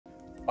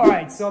All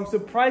right, so I'm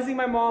surprising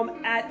my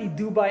mom at the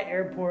Dubai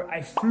airport.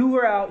 I flew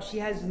her out. She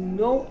has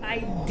no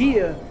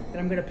idea that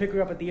I'm gonna pick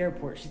her up at the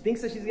airport. She thinks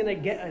that she's gonna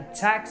get a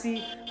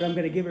taxi, but I'm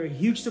gonna give her a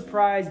huge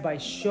surprise by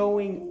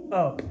showing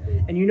up.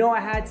 And you know I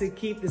had to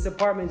keep this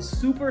apartment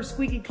super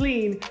squeaky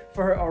clean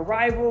for her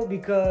arrival,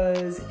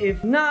 because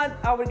if not,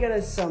 I would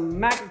get some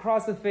smack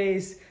across the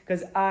face,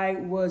 because I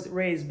was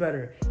raised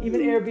better.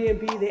 Even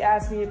Airbnb, they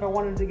asked me if I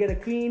wanted to get a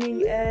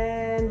cleaning,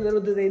 and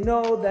little do they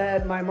know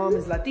that my mom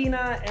is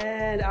Latina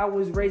and I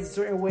was raised a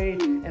certain way,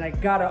 and I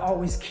gotta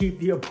always keep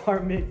the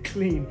apartment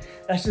clean.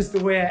 That's just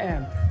the way I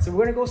am. So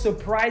we're gonna go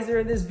surprise her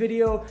in this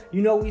video.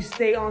 You know, we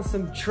stay on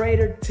some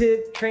trader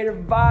tip, trader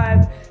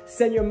vibe.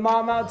 Send your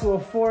mom out to a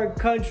foreign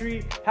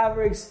country, have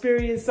her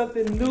experience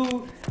something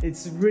new.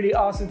 It's really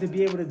awesome to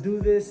be able to do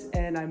this,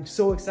 and I'm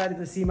so excited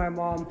to see my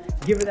mom,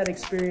 give her that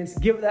experience,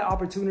 give her that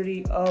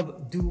opportunity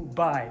of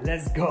Dubai.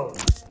 Let's go.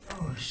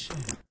 Oh shit.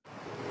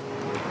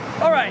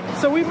 All right,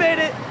 so we made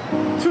it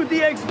to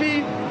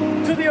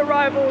DXB, to the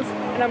arrivals,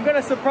 and I'm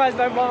gonna surprise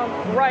my mom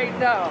right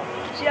now.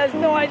 She has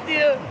no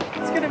idea.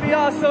 It's gonna be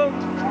awesome.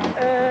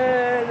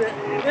 And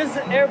this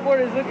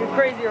airport is looking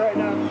crazy right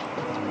now.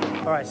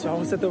 All right, so I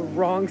was at the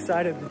wrong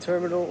side of the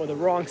terminal, or the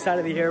wrong side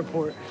of the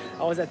airport.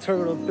 I was at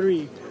Terminal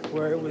 3,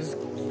 where it was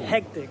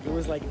hectic. It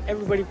was like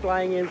everybody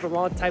flying in from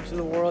all types of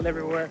the world,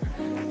 everywhere.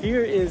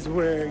 Here is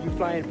where you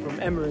fly in from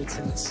Emirates,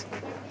 and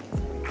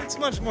it's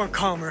much more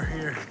calmer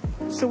here.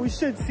 So we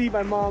should see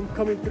my mom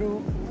coming through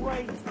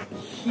right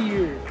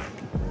here.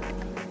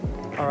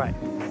 All right,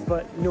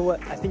 but you know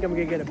what? I think I'm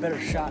gonna get a better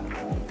shot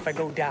if I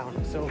go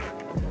down. So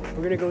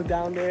we're gonna go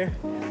down there,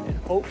 and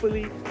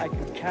hopefully I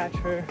can catch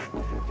her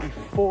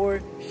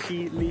before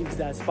she leaves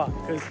that spot.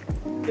 Because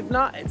if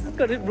not, it's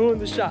gonna ruin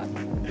the shot.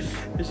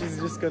 And she's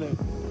just gonna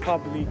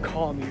probably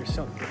call me or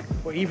something.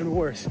 Or even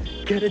worse,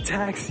 get a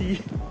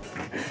taxi.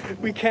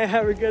 We can't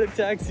have her get a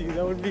taxi.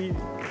 That would be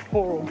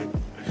horrible.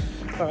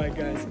 All right,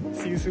 guys,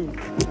 see you soon.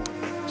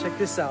 Check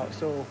this out.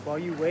 So while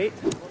you wait,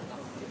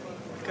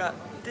 got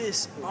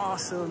this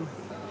awesome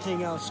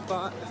hangout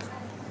spot.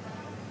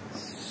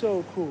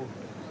 So cool.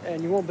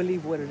 And you won't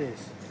believe what it is.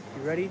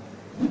 You ready?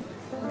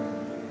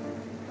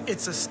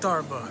 It's a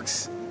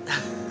Starbucks.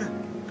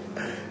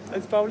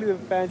 That's probably the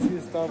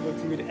fanciest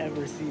Starbucks you would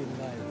ever see in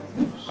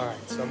life. All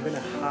right, so I'm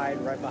gonna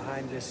hide right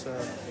behind this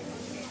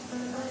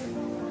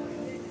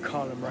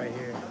column right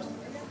here,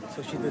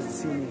 so she doesn't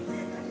see me.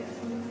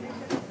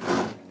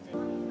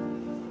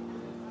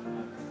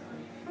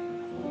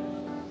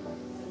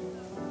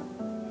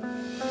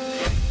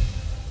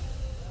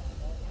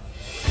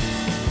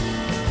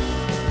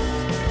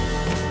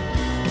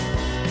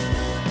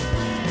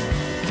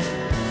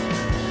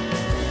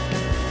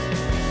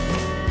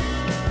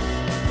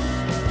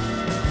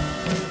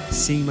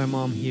 Seeing my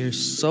mom here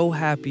so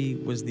happy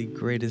was the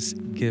greatest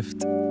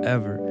gift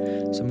ever.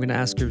 So I'm gonna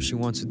ask her if she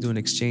wants to do an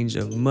exchange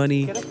of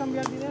money.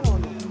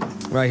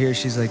 Right here,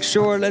 she's like,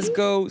 sure, let's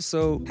go.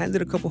 So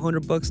handed a couple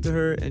 $100 to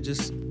her, and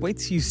just wait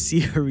till you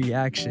see her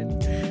reaction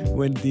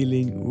when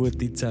dealing with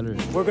the teller.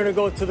 We're gonna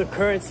go to the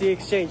currency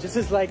exchange. This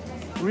is like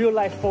real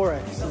life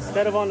Forex.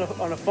 Instead of on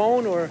a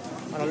phone or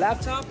on a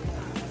laptop,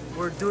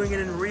 we're doing it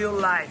in real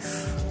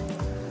life.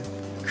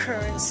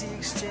 Currency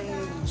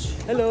exchange.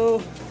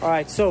 Hello. All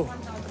right, so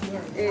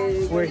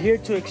we're here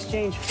to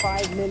exchange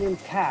 5 million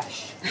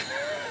cash.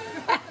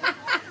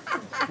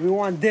 We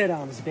want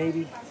dirhams,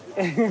 baby.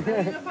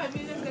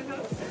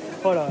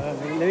 Hold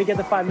on, let me get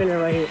the 5 million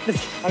right here.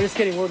 I'm just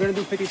kidding, we're gonna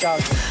do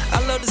 50,000.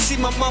 I love to see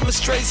my mama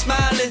straight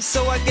smiling,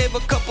 so I gave a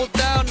couple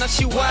down, now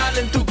she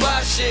wildin'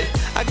 Dubai shit.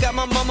 I got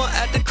my mama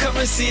at the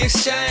currency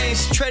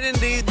exchange, trading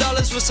these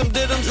dollars with some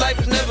dirhams, life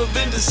has never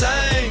been the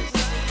same.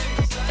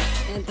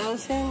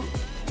 Entonces,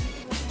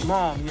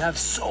 Mom, you have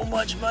so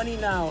much money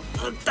now.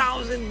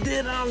 1,000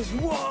 dirhams,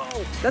 whoa!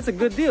 That's a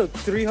good deal,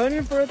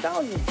 300 for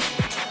 1,000.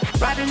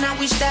 Right now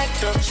we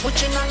stacked up,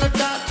 switching on the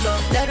dot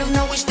look. Let them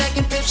know we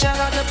stacking pips, shout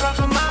out to Prop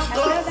Firm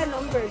Algo I. the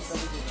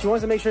numbers. She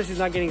wants to make sure she's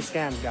not getting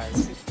scammed,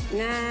 guys.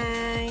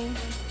 9,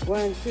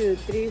 1, 2,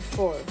 3,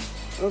 4.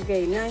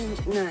 Okay, 9,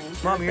 9.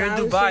 Mom, you're in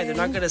Dubai. They're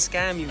not gonna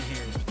scam you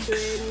here.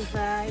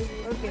 25.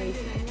 Okay.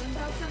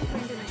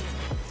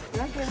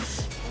 Okay.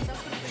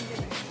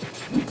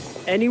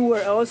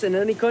 Anywhere else in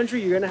any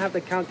country, you're gonna have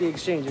to count the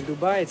exchange. In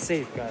Dubai, it's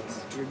safe,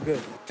 guys. You're good.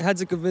 I had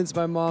to convince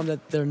my mom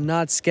that they're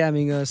not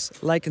scamming us.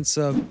 Like and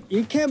sub.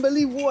 You can't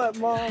believe what,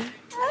 Mom?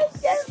 I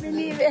can't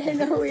believe it. I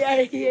know we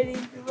are here in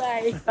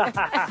Dubai.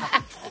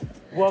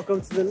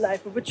 Welcome to the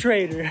life of a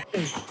trader.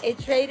 A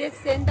trader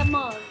send a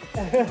mom.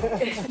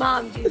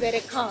 Mom, you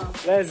better come.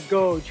 Let's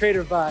go,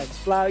 trader vibes.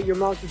 Fly your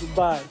mom to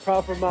Dubai.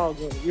 Prop Firm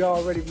Algo. You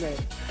already met.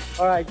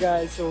 All right,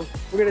 guys. So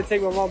we're gonna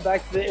take my mom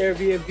back to the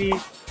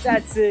Airbnb.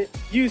 That's it.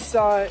 You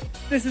saw it.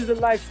 This is the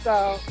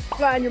lifestyle.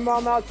 Flying your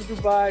mom out to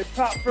Dubai.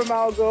 Prop Firm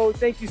Algo.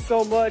 Thank you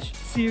so much.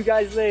 See you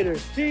guys later.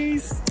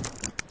 Peace.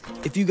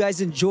 If you guys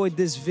enjoyed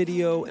this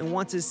video and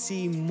want to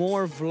see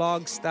more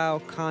vlog style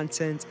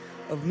content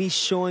of me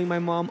showing my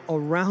mom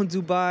around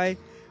Dubai,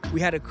 We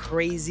had a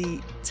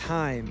crazy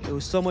time. It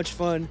was so much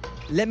fun.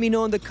 Let me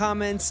know in the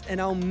comments and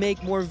I'll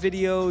make more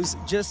videos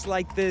just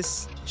like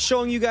this,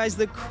 showing you guys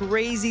the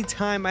crazy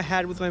time I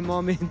had with my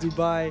mom in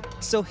Dubai.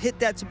 So hit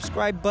that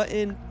subscribe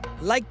button,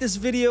 like this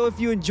video if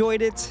you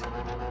enjoyed it,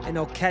 and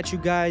I'll catch you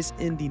guys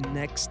in the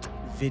next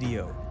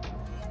video.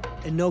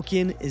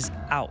 Enochian is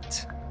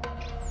out.